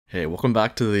Hey, welcome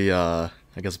back to the,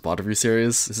 I guess, VOD review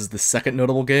series. This is the second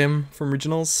notable game from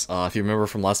Regionals. If you remember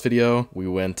from last video, we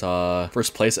went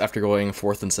first place after going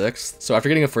 4th and 6th. So after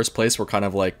getting a first place, we're kind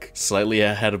of like slightly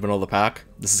ahead of middle of the pack.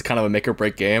 This is kind of a make or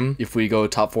break game. If we go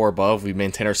top 4 above, we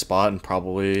maintain our spot and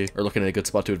probably are looking at a good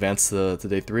spot to advance to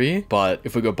day 3. But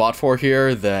if we go bot 4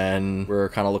 here, then we're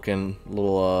kind of looking a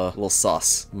little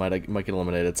sus. Might get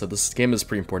eliminated. So this game is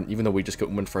pretty important, even though we just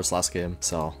went first last game.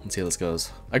 So let's see how this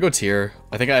goes. I go tier.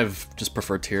 I think I've just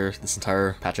preferred tier this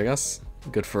entire patch, I guess.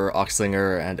 Good for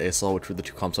Oxlinger and Acel, which were the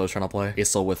two comps I was trying to play.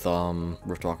 Acel with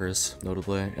Riftwalkers,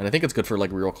 notably. And I think it's good for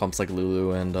like real comps like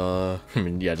Lulu and I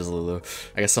mean, yeah, just Lulu.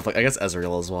 I guess stuff like, I guess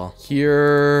Ezreal as well.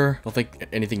 Here, I don't think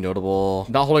anything notable.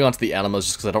 Not holding on to the animals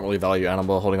just because I don't really value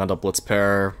anima. Holding on to Blitz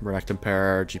pair, Renekton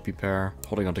pair, GP pair.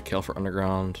 Holding on to Kale for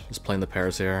Underground. Just playing the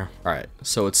pairs here. Alright,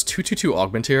 so it's 2/2/2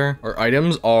 augment here. Our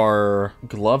items are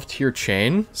glove tier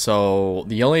chain. So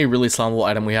the only really slammable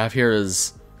item we have here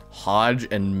is Hodge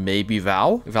and maybe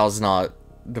Val. Val's not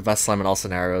the best slime in all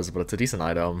scenarios, but it's a decent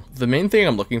item. The main thing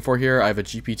I'm looking for here, I have a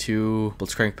GP2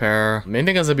 Blitzcrank pair. Main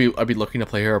thing is I'd be looking to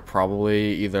play here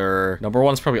probably either number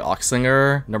 1 is probably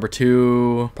Oxlinger, number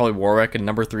 2 probably Warwick, and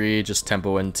number 3 just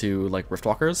tempo into like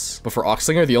Riftwalkers. But for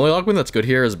Oxlinger, the only augment that's good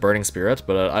here is Burning Spirit,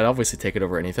 but I'd obviously take it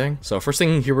over anything. So first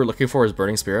thing here we're looking for is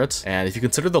Burning Spirit, and if you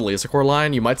consider the laser core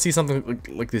line, you might see something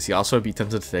like this Yasuo be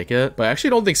tempted to take it, but I actually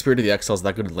don't think Spirit of the XL is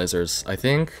that good in lasers. I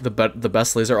think the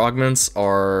best laser augments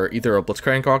are either a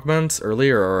Blitzcrank augment early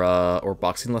or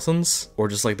boxing lessons, or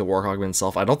just like the Warwick augment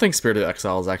itself. I don't think Spirit of the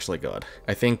XL is actually good.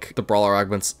 I think the Brawler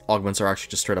augments are actually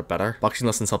just straight up better. Boxing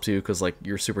lessons helps you because like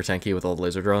you're super tanky with all the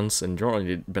laser drones and you don't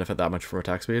really benefit that much from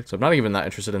attack speed. So I'm not even that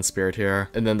interested in Spirit here.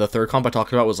 And then the third comp I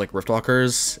talked about was like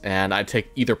Riftwalkers, and I'd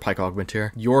take either Pike augment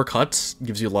here. Your cut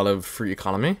gives you a lot of free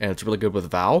economy, and it's really good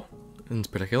with Vow in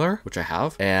particular, which I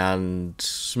have. And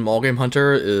Small Game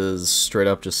Hunter is straight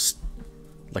up just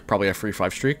like probably a free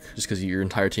 5 streak, just because your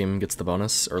entire team gets the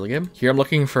bonus early game. Here I'm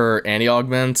looking for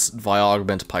anti-augment, Vile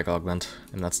augment, Pike augment,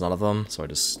 and that's none of them, so I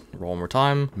just roll one more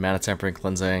time. Mana tampering,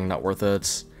 cleansing, not worth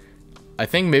it. I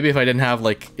think maybe if I didn't have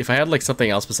like, if I had like something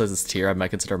else besides this tier, I might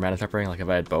consider mana tampering, like if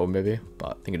I had bow maybe,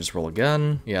 but I think I just roll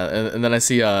again. Yeah, and then I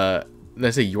see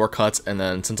your cuts, and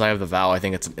then since I have the Vow, I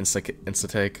think it's an insta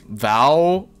take.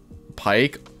 Vow,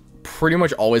 Pike, pretty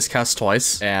much always casts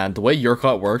twice, and the way your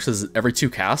cut works is every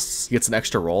 2 casts he gets an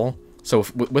extra roll. So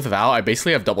with Val, I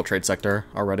basically have double trade sector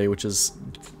already, which is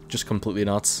just completely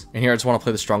nuts. And here I just want to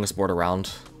play the strongest board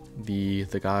around the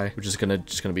guy, which is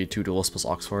just gonna be 2 duelists plus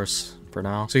Oxforce for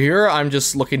now. So here I'm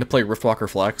just looking to play Riftwalker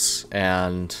Flex,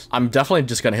 and I'm definitely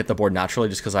just gonna hit the board naturally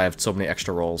just because I have so many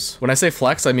extra rolls. When I say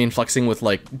flex, I mean flexing with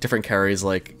like different carries,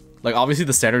 like obviously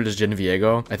the standard is Jin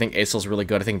Viego. I think Acel's really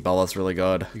good. I think Bella's really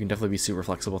good. You can definitely be super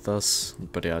flexible with this.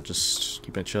 But yeah, just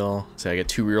keep it chill. Say I get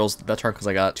 2 rerolls that turn because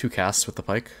I got 2 casts with the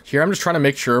Pike. Here I'm just trying to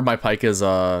make sure my Pike is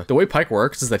the way Pike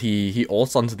works is that he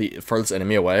ults onto the furthest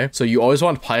enemy away. So you always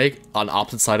want Pike on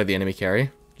opposite side of the enemy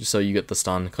carry, just so you get the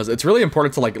stun, because it's really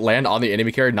important to like land on the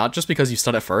enemy carry, not just because you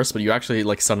stun it first, but you actually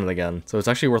like stun it again. So it's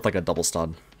actually worth like a double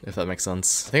stun, if that makes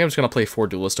sense. I think I'm just gonna play 4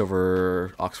 duelist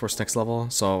over Oxforce next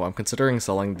level, so I'm considering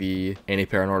selling the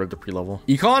anti-pair in order to pre-level.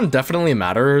 Econ definitely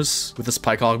matters with this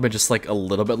Pike augment, just like a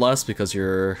little bit less because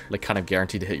you're like kind of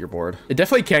guaranteed to hit your board. It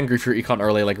definitely can grief your econ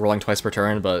early, like rolling twice per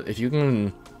turn, but if you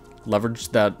can leverage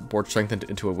that board strength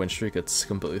into a win streak, it's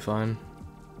completely fine.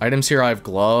 Items here, I have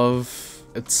Glove.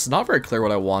 It's not very clear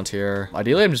what I want here.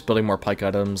 Ideally, I'm just building more Pike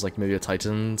items, like maybe a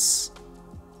Titans.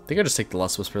 I think I just take the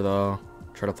Lust Whisper though.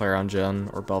 Try to play around Jin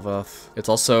or Bel'Veth. It's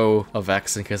also a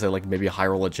Vex in case I like maybe a high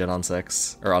roll a Jin on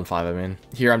 6, or on 5, I mean.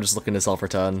 Here, I'm just looking to sell for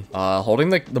 10.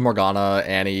 Holding the Morgana,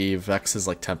 Annie, Vex is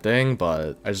like tempting,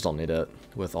 but I just don't need it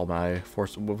with all my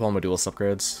duelist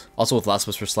upgrades. Also with Last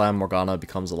Whisper Slam, Morgana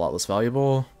becomes a lot less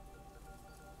valuable.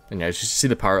 And yeah, you see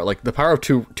the power, like the power of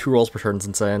two rolls per turn is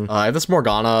insane. I have this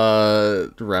Morgana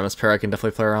Rammus pair I can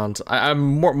definitely play around.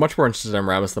 I'm much more interested in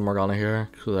Rammus than Morgana here,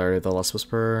 because I already have the Lust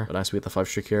Whisper. But nice we get the 5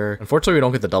 streak here. Unfortunately, we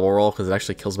don't get the double roll because it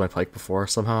actually kills my Pike before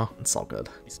somehow. It's all good.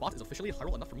 The spot is officially high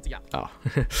roll enough for me to yap. Oh,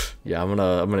 yeah, I'm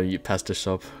gonna pass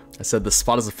Dishsoap. I said the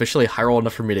spot is officially high roll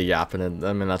enough for me to yap, and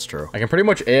I mean that's true. I can pretty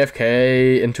much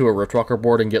AFK into a Riftwalker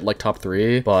board and get like top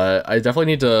 3, but I definitely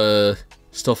need to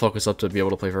still focus up to be able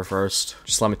to play for first.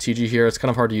 Just slam a TG here. It's kind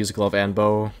of hard to use a glove and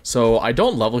bow. So I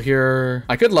don't level here.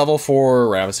 I could level for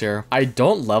Rammus here. I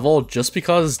don't level just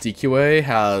because DQA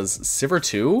has Sivir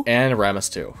 2 and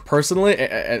Rammus 2. Personally,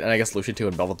 and I guess Lucian 2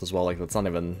 and Bel'Veth as well, like that's not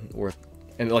even worth.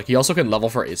 And like he also can level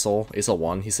for Acel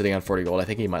 1. He's sitting on 40 gold. I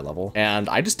think he might level. And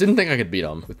I just didn't think I could beat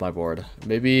him with my board.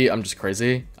 Maybe I'm just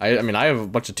crazy. I mean, I have a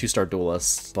bunch of 2-star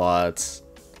duelists, but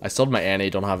I still have my Annie,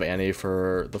 don't have Annie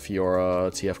for the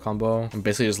Fiora TF combo. I'm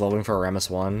basically just leveling for Aramis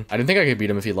 1. I didn't think I could beat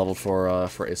him if he leveled for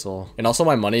Acel. And also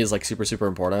my money is like super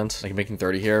important. Like making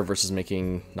 30 here versus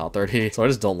making not 30. So I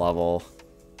just don't level.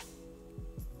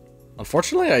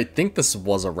 Unfortunately, I think this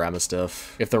was a Rammus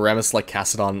diff. If the Rammus like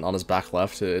cast it on his back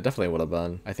left, it definitely would have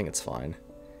been. I think it's fine.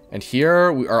 And here,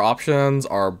 our options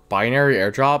are Binary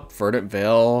Airdrop, Verdant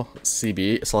Veil,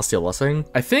 CB, Celestial Blessing.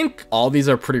 I think all these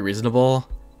are pretty reasonable.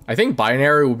 I think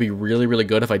Binary would be really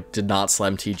good if I did not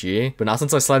slam TG. But now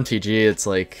since I slammed TG, it's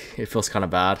like, it feels kind of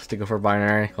bad to go for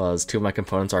Binary because 2 of my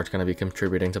components aren't going to be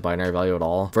contributing to Binary value at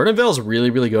all. Verdant Veil is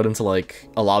really good into like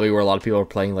a lobby where a lot of people are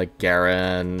playing like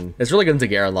Garen. It's really good into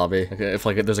Garen lobby. Like, if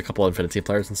like there's a couple of Infinity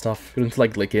players and stuff. Good into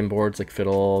like late game boards like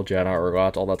Fiddle, Janna,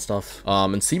 Urgot, all that stuff.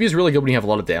 And CB is really good when you have a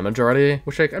lot of damage already,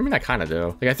 which like, I mean, I kind of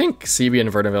do. Like I think CB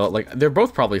and Verdant Veil, like they're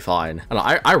both probably fine. And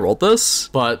I rolled this,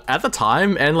 but at the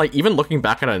time, and like even looking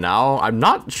back at it now, I'm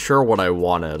not sure what I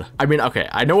wanted. I mean, okay,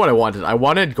 I know what I wanted. I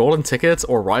wanted golden tickets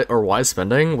or wise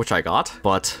spending, which I got,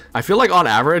 but I feel like on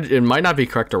average, it might not be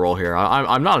correct to roll here.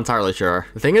 I'm not entirely sure.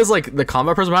 The thing is, like, the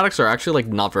combat prismatics are actually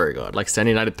like not very good. Like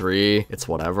Standing Knight at 3, it's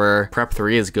whatever. Prep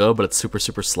 3 is good, but it's super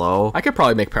slow. I could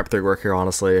probably make Prep 3 work here,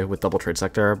 honestly, with double trade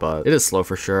sector, but it is slow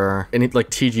for sure. Any like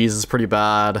TGs is pretty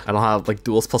bad. I don't have like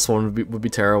duels +1 would be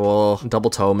terrible. Double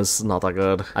tome is not that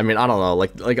good. I mean, I don't know.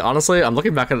 Like honestly, I'm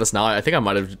looking back at this now. I think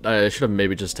I should have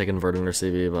maybe just taken Verdant or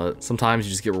CV, but sometimes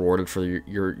you just get rewarded for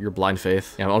your blind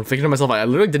faith. Yeah, I'm thinking to myself, I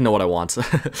literally didn't know what I want.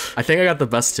 I think I got the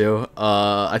best too.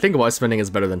 I think wise spending is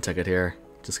better than ticket here.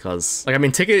 Just cause, like, I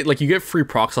mean, ticket, like, you get free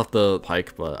procs off the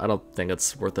pike, but I don't think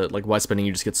it's worth it. Like, wise spending,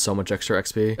 you just get so much extra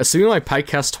XP. Assuming my pike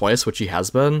casts twice, which he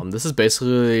has been, this is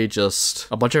basically just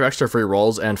a bunch of extra free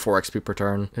rolls and 4 XP per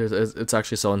turn. It's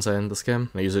actually so insane, this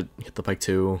game. I use it, hit the pike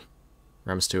 2.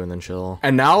 Rams 2 and then chill.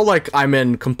 And now, like, I'm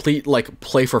in complete, like,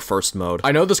 play for first mode.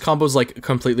 I know this combo is, like,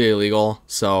 completely illegal,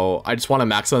 so I just want to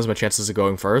maximize my chances of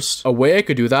going first. A way I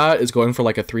could do that is going for,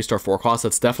 like, a 3-star 4 cost.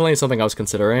 That's definitely something I was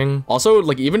considering. Also,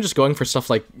 like, even just going for stuff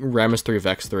like Rammus 3,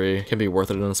 Vex 3 can be worth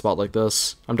it in a spot like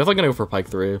this. I'm definitely gonna go for Pike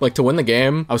 3. Like, to win the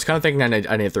game, I was kind of thinking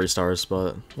I need 3 stars,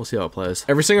 but we'll see how it plays.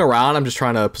 Every single round, I'm just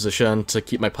trying to position to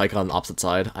keep my Pike on the opposite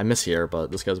side. I miss here, but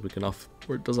this guy's weak enough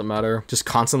where it doesn't matter. Just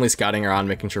constantly scouting around,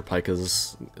 making sure Pike is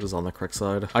on the correct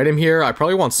side. Item here, I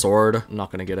probably want Sword. I'm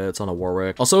not gonna get it. It's on a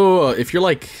Warwick. Also, if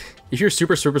you're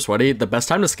super sweaty, the best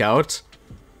time to scout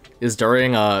is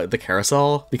during the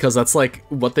carousel, because that's like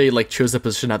what they like choose the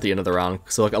position at the end of the round.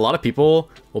 So like a lot of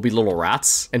people will be little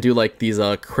rats and do like these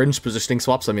cringe positioning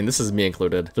swaps. I mean, this is me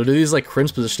included. They'll do these like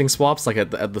cringe positioning swaps like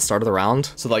at the start of the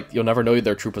round. So like you'll never know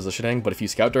their true positioning, but if you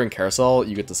scout during carousel,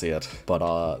 you get to see it. But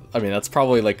I mean, that's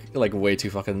probably like way too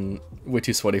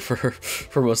sweaty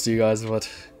for most of you guys, but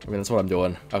I mean, that's what I'm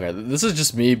doing. Okay, this is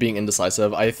just me being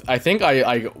indecisive. I think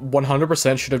I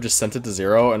 100% should have just sent it to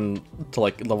 0 and to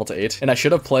like level to 8. And I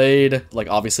should have played, like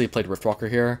obviously played Riftwalker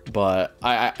here, but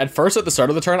I at first at the start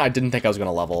of the turn, I didn't think I was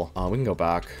gonna level. We can go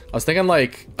back. I was thinking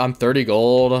like, I'm 30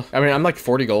 gold. I mean, I'm like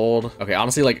 40 gold. Okay,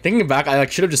 honestly, like thinking back, I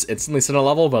like should have just instantly sent a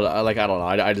level, but I don't know.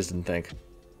 I just didn't think.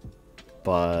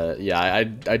 But yeah,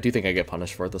 I do think I get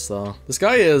punished for this though. This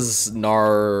guy is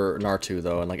Nar 2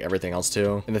 though, and like everything else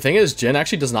too. And the thing is, Jhin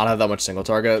actually does not have that much single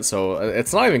target, so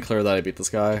it's not even clear that I beat this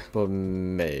guy, but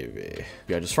maybe.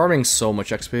 Yeah, just farming so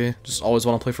much XP. Just always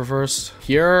want to play for first.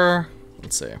 Here,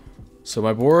 let's see. So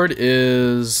my board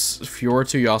is Fiora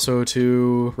 2, Yasuo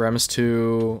 2, Rammus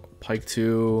 2, Pike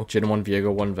 2, Jhin 1,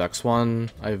 Viego 1, Vex 1.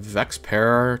 I have Vex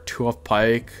pair, 2 off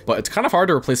Pike, but it's kind of hard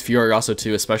to replace Fiora Yasuo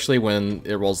 2, especially when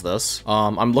it rolls this.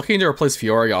 I'm looking to replace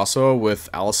Fiora Yasuo with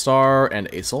Alistar and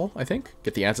Acel, I think.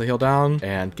 Get the anti-heal down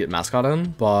and get Mascot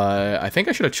in, but I think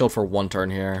I should have chilled for 1 turn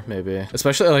here, maybe.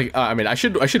 Especially like, I mean, I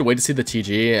should wait to see the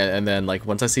TG, and then like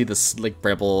once I see this like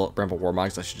Bramble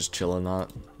Warmags, I should just chill and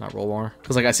not roll more.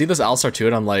 Cause like I see this Alistar 2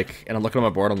 and I'm looking at my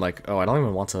board, I'm like, oh, I don't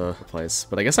even want to replace,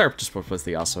 but I guess I just replace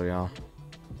the Yasuo, yeah.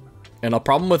 And a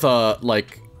problem with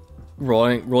like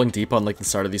rolling deep on like the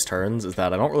start of these turns is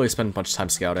that I don't really spend much time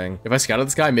scouting. If I scouted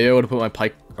this guy, maybe I would have put my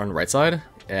Pike on the right side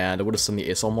and it would have sent the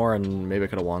Acel more and maybe I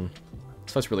could have won.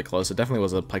 This fight's really close. It definitely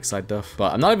was a Pike side diff,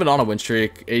 but I'm not even on a win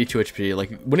streak. 82 HP.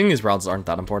 Like winning these rounds aren't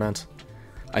that important.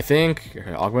 I think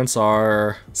augments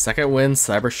are second win,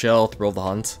 Cyber Shell, Thrill of the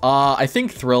Hunt. I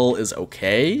think Thrill is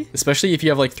okay, especially if you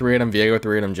have like 3 item Viego,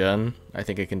 3 item Jhin. I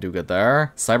think it can do good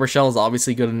there. Cyber Shell is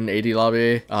obviously good in an AD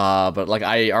lobby, but like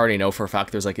I already know for a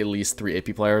fact there's like at least 3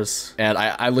 AP players, and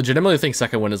I legitimately think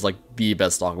Second Wind is like the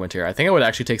best dog wind here. I think I would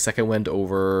actually take Second Wind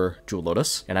over Jewel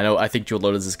Lotus, and I think Jewel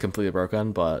Lotus is completely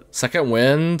broken, but Second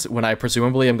Wind, when I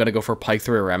presumably am gonna go for Pike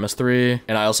 3 or Rammus 3,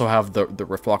 and I also have the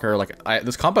Riftwalker, like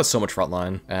this comp has so much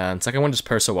frontline, and Second Wind just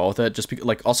pairs so well with it, just because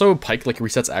like also Pike like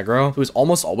resets aggro, who is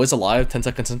almost always alive 10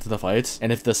 seconds into the fight,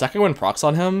 and if the Second Wind procs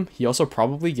on him, he also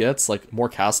probably gets like more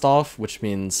cast off, which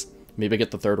means maybe I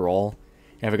get the third roll.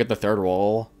 And if I get the third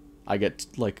roll, I get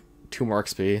like 2 more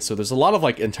XP. So there's a lot of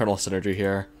like internal synergy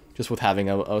here, just with having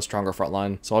a stronger front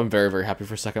line. So I'm very, very happy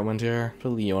for Second Wind here. Put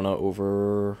Leona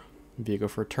over Viego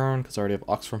for a turn, because I already have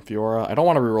Ox from Fiora. I don't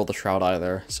want to reroll the Shroud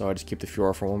either, so I just keep the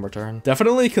Fiora for 1 more turn.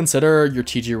 Definitely consider your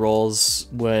TG rolls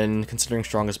when considering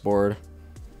strongest board.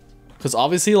 Because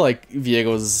obviously like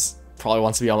Viego's probably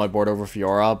wants to be on my board over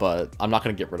Fiora, but I'm not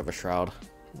going to get rid of a Shroud.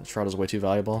 Shroud is way too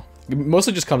valuable. It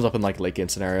mostly just comes up in like late game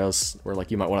scenarios where like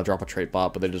you might want to drop a trait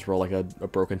bot, but they just roll like a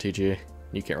broken TG.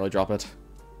 You can't really drop it.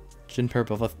 Jhin pair,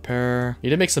 Byleth pair.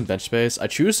 Need to make some bench space. I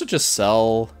choose to just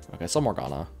sell. Okay, sell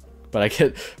Morgana, but I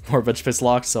get more bench space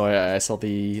locked, so I sell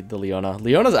the Leona.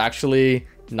 Leona's actually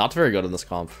not very good in this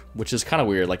comp, which is kind of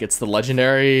weird. Like it's the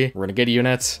legendary Renegade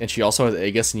unit, and she also has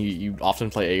Aegis, and you often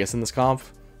play Aegis in this comp.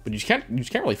 But you just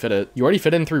can't really fit it. You already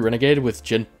fit in 3 Renegade with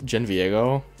Jhin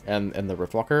Viego and the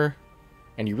Riftwalker,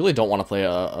 and you really don't want to play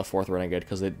a 4th Renegade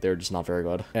because they're just not very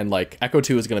good. And like Echo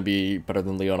 2 is going to be better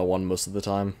than Leona 1 most of the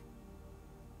time.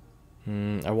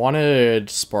 I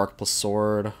wanted Spark plus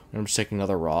Sword. I'm just taking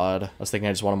another Rod. I was thinking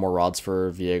I just wanted more Rods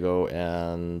for Viego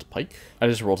and Pike. I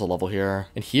just rolled to level here.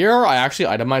 And here I actually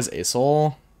itemize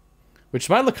Aesol, which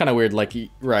might look kind of weird, like,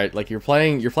 right, like you're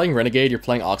playing Renegade, you're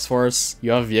playing Oxforce,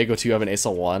 you have Viego 2, you have an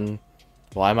Aesol 1.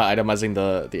 Why am I itemizing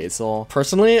the Aesol?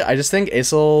 Personally, I just think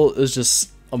Aesol is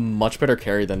just a much better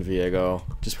carry than Viego,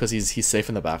 just because he's safe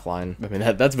in the backline. I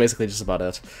mean, that's basically just about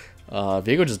it.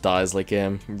 Viego just dies late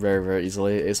game very, very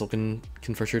easily. Aesol can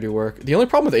for sure do work. The only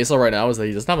problem with Aesol right now is that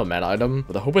he doesn't have a mana item,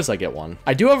 but the hope is I get one.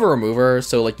 I do have a remover,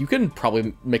 so like you can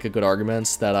probably make a good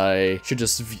argument that I should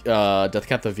just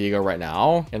deathcap the Viego right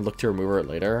now and look to remover it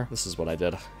later. This is what I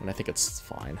did, and I think it's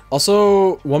fine.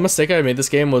 Also, one mistake I made this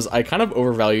game was I kind of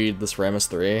overvalued this Rammus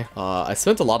 3. I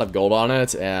spent a lot of gold on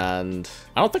it, and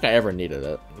I don't think I ever needed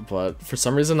it, but for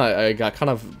some reason I got kind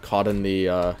of caught in the,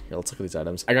 here, let's look at these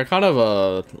items. I got kind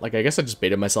of, like, I guess I just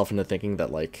baited myself into thinking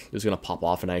that, like, it was gonna pop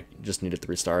off and I just needed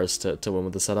 3 stars to win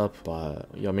with the setup, but,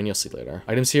 yeah, I mean, you'll see later.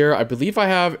 Items here, I believe I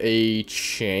have a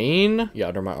chain, yeah,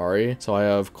 under my Ari. So I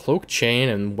have Cloak, Chain,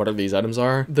 and whatever these items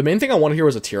are. The main thing I wanted here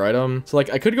was a tier item. So, like,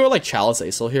 I could go, like, Chalice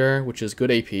Aesol here, which is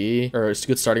good AP, or it's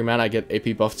good starting mana. I get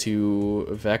AP buff to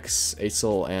Vex,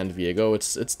 Aesol, and Viego.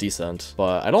 It's decent,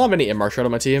 but I don't have any MR Shroud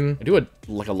on my team. I do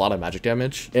like a lot of magic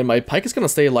damage, and my Pike is gonna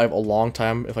stay alive a long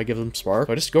time if I give him Spark.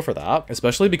 So I just go for that,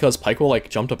 especially because Pike will like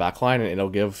jump to backline and it'll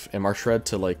give MR Shred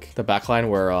to like the backline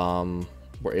where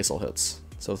Aesol hits.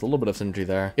 So it's a little bit of synergy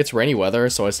there. It's rainy weather,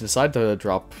 so I decided to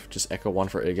drop just Echo 1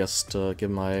 for Aegis to give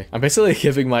my... I'm basically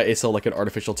giving my Aesol like an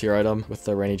artificial tier item with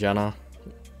the rainy Janna.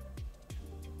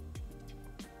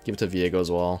 Give it to Viego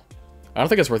as well. I don't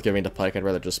think it's worth giving to Pike. I'd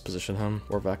rather just position him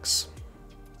or Vex.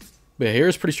 But yeah,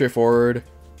 here's pretty straightforward.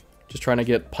 Just trying to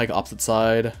get Pike opposite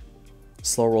side.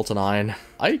 Slow roll to 9.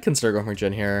 I consider going for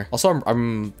Jhin here. Also,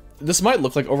 I'm this might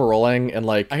look like overrolling, and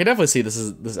like I can definitely see this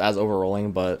as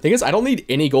overrolling, but thing is I don't need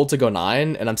any gold to go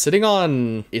 9, and I'm sitting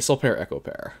on Aesol pair, Echo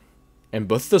pair. And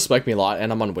both of those spike me a lot,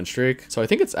 and I'm on win streak. So I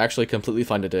think it's actually completely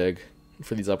fine to dig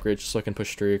for these upgrades just so I can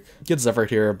push streak. Get Zephyr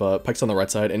here, but Pike's on the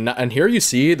right side. And here you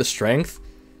see the strength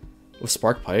with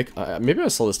Spark Pike. Maybe I'll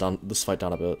slow this fight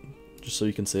down a bit, just so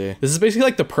you can see. This is basically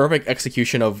like the perfect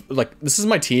execution of, like, this is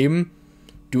my team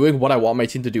doing what I want my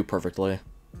team to do perfectly.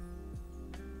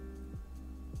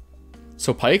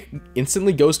 So Pike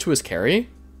instantly goes to his carry.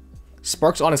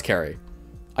 Spark's on his carry.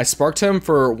 I sparked him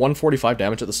for 145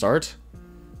 damage at the start.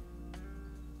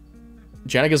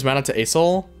 Janna gives mana to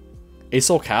Aesol.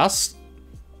 Aesol casts.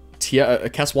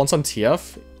 Casts once on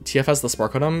TF. TF has the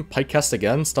spark on him. Pike casts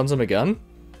again, stuns him again.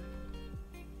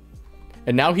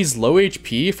 And now he's low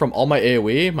HP from all my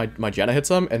AoE. My Janna hits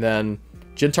him, and then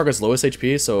Jhin targets lowest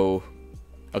HP, so...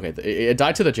 Okay, it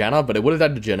died to the Janna, but it would have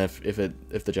died to Jhin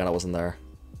if the Janna wasn't there.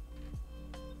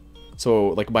 So,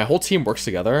 like, my whole team works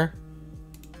together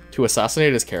to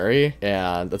assassinate his carry,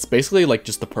 and that's basically, like,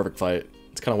 just the perfect fight.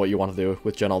 It's kind of what you want to do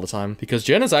with Jhin all the time. Because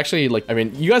Jhin is actually, like, I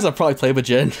mean, you guys have probably played with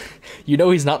Jhin. You know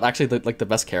he's not actually, like, the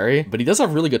best carry, but he does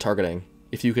have really good targeting.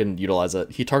 if you can utilize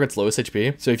it. He targets lowest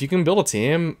HP. So if you can build a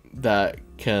team that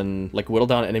can like whittle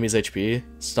down enemies' HP,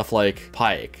 stuff like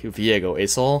Pike, Viego,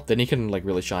 Acel, then he can like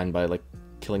really shine by like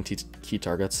killing key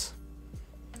targets.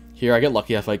 Here I get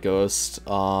lucky, I fight Ghost.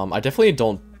 I definitely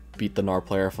don't beat the Gnar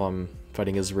player if I'm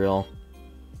fighting Israel,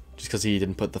 just because he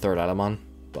didn't put the third item on,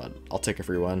 but I'll take a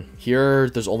free win. Here,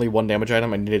 there's only one damage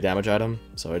item. I need a damage item,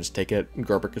 so I just take it.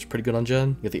 Garbrick is pretty good on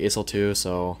Jhin. Get the Acel too,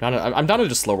 so I'm down to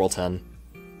just slow roll 10.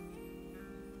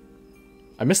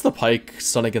 I missed the Pike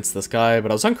stun against this guy,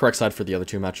 but I was on correct side for the other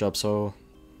two matchups, so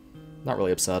not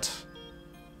really upset.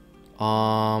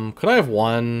 Could I have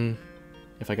won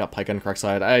if I got Pike on correct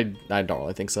side? I don't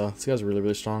really think so. This guy's really,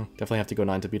 really strong. Definitely have to go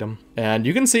 9 to beat him. And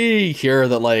you can see here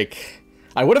that, like,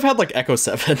 I would have had, like, Echo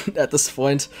 7 at this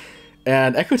point.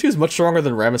 And Echo 2 is much stronger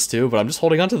than Rammus 2, but I'm just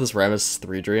holding on to this Rammus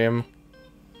 3 dream.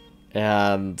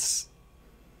 And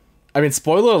I mean,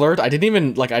 spoiler alert, I didn't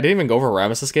even go for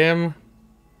Rammus this game.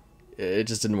 It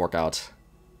just didn't work out.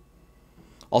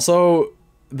 Also,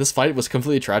 this fight was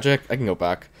completely tragic. I can go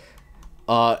back.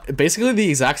 Basically the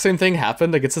exact same thing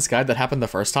happened against this guy that happened the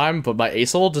first time, but my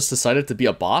Acel just decided to be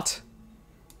a bot.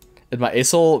 And my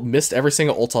Acel missed every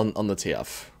single ult on the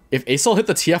TF. If Acel hit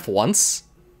the TF once,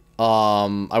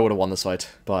 I would have won this fight.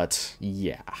 But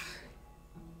yeah.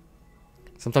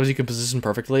 Sometimes you can position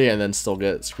perfectly and then still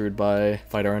get screwed by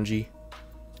fight RNG.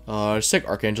 Just take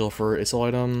Archangel for Acel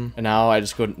item. And now I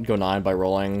just go 9 by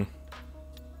rolling.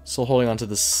 Still holding on to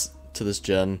this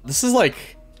Jhin. This is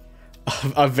like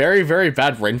a very, very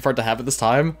bad brain fart to have at this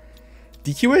time.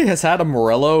 DQA has had a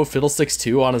Morello Fiddlesticks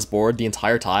 2 on his board the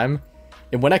entire time,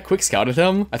 and when I quick scouted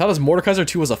him, I thought his Mordekaiser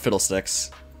 2 was a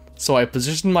Fiddlesticks. So I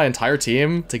positioned my entire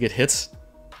team to get hit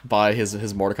by his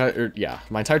Mordekaiser. Yeah,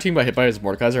 my entire team got hit by his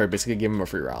Mordekaiser. I basically gave him a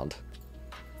free round,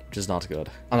 which is not good.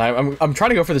 And I'm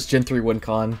trying to go for this Jhin 3 win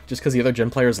con, just because the other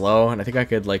Jhin player is low, and I think I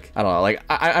could, like, I don't know, like,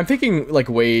 I'm thinking, like,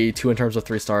 way too in terms of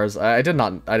 3 stars. I did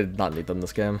not need them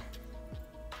this game.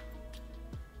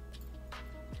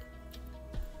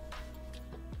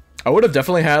 I would have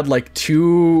definitely had like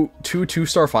two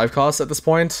 2-star 5 costs at this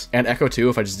point, and Echo 2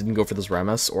 if I just didn't go for this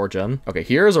Rammus or Jhin. Okay,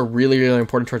 here's a really, really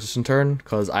important transition turn,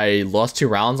 because I lost 2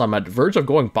 rounds. I'm at the verge of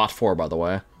going bot 4, by the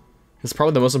way. It's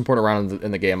probably the most important round in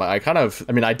the game. I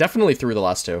mean, I definitely threw the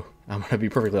last 2. I'm gonna be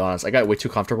perfectly honest. I got way too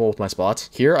comfortable with my spot.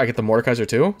 Here, I get the Mordekaiser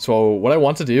too. So what I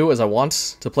want to do is I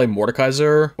want to play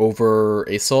Mordekaiser over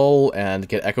Acel and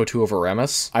get Echo 2 over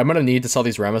Rammus. I'm gonna need to sell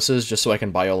these Rammuses just so I can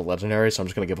buy all the legendaries, so I'm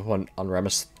just gonna give up on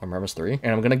Rammus 3.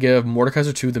 And I'm gonna give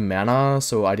Mordekaiser 2 the mana,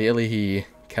 so ideally he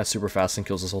casts super fast and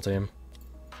kills this whole team.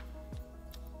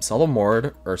 Sell the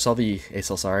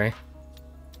Acel, sorry.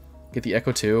 Get the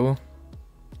Echo 2.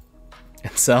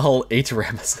 And sell 8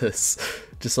 Rammuses,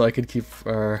 just so I could keep,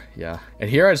 yeah. And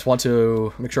here I just want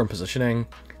to make sure I'm positioning.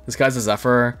 This guy's a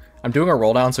Zephyr. I'm doing a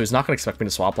roll down, so he's not going to expect me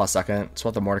to swap last second.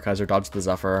 Swap the Mordekaiser, dodge the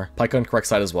Zephyr. Pike on correct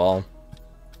side as well.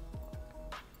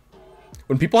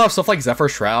 When people have stuff like Zephyr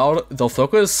Shroud, they'll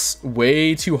focus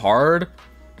way too hard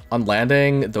on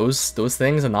landing those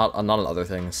things and not on other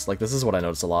things. Like, this is what I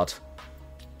notice a lot.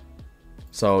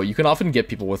 So you can often get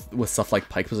people with stuff like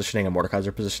Pike positioning and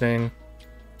Mordekaiser positioning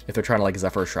if they're trying to like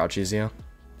Zephyr Shroud cheese you.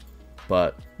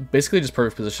 But basically just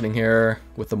perfect positioning here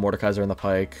with the Mordekaiser and the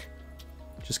Pike.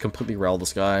 Just completely rail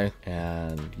this guy.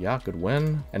 And yeah, good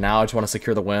win. And now I just want to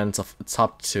secure the win. It's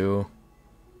top 2.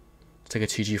 Take a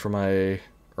TG for my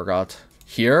Urgot.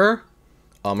 Here,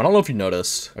 I don't know if you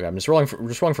noticed. Okay, I'm just rolling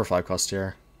for 5 cost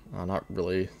here. Not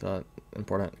really that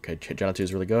important. Okay, Janna 2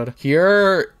 is really good.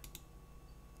 Here,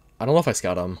 I don't know if I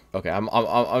scout him. Okay, I'm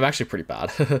actually pretty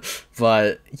bad.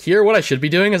 But here what I should be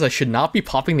doing is I should not be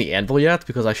popping the Anvil yet,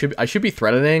 because I should be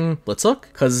threatening Blitzhook,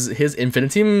 because his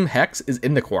Infiniteam Hex is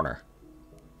in the corner.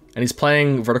 And he's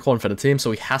playing vertical Infiniteam,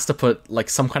 so he has to put like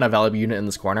some kind of valuable unit in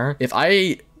this corner. If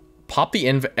I pop the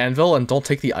Anvil and don't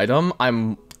take the item,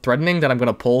 I'm threatening that I'm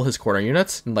gonna pull his corner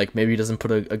unit, and like maybe he doesn't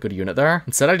put a good unit there.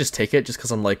 Instead I just take it just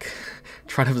because I'm like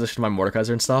trying to position my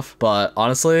Mordekaiser and stuff. But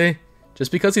honestly,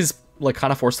 just because he's like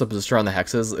kind of forced to position around the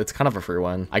hexes, it's kind of a free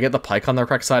win. I get the Pike on the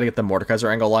correct side, I get the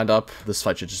Mordekaiser angle lined up. This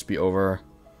fight should just be over.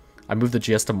 I move the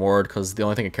GS to Mord because the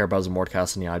only thing I care about is a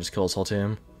Mordcast, and yeah, I just kill his whole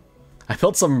team. I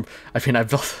built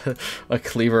a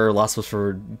cleaver last was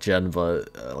for Jhin,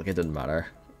 but like it didn't matter.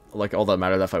 Like all that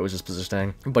mattered that fight was just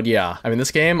positioning. But yeah, I mean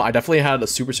this game, I definitely had a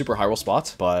super high roll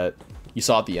spot, but you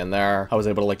saw at the end there, I was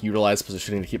able to like utilize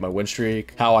positioning to keep my win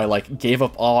streak. How I like gave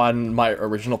up on my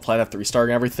original plan of 3-star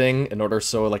and everything in order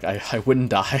so like I wouldn't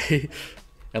die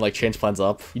and like change plans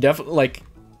up. You definitely like,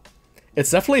 It's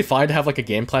definitely fine to have like a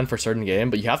game plan for a certain game,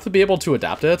 but you have to be able to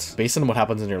adapt it based on what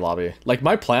happens in your lobby. Like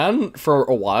my plan for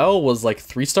a while was like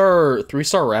 3-star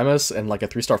Rammus and like a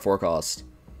 3-star 4 cost.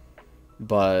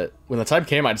 But when the time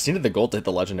came, I just needed the gold to hit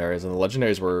the legendaries, and the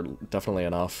legendaries were definitely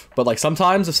enough. But like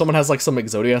sometimes if someone has like some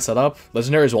Exodia setup,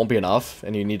 legendaries won't be enough,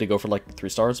 and you need to go for like 3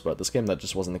 stars, but this game that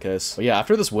just wasn't the case. But yeah,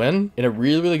 after this win, in a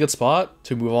really, really good spot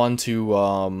to move on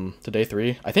to day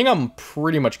 3. I think I'm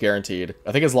pretty much guaranteed.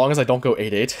 I think as long as I don't go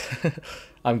 8-8,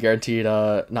 I'm guaranteed,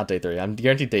 not day 3, I'm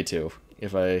guaranteed day 2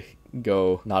 if I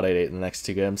go not 8-8 in the next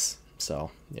 2 games.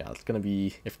 So yeah, it's gonna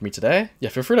be it for me today. Yeah,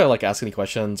 feel free to like ask any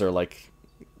questions or like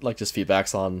just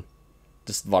feedbacks on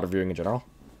just VOD reviewing in general.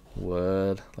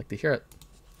 Would like to hear it.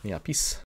 Yeah, peace.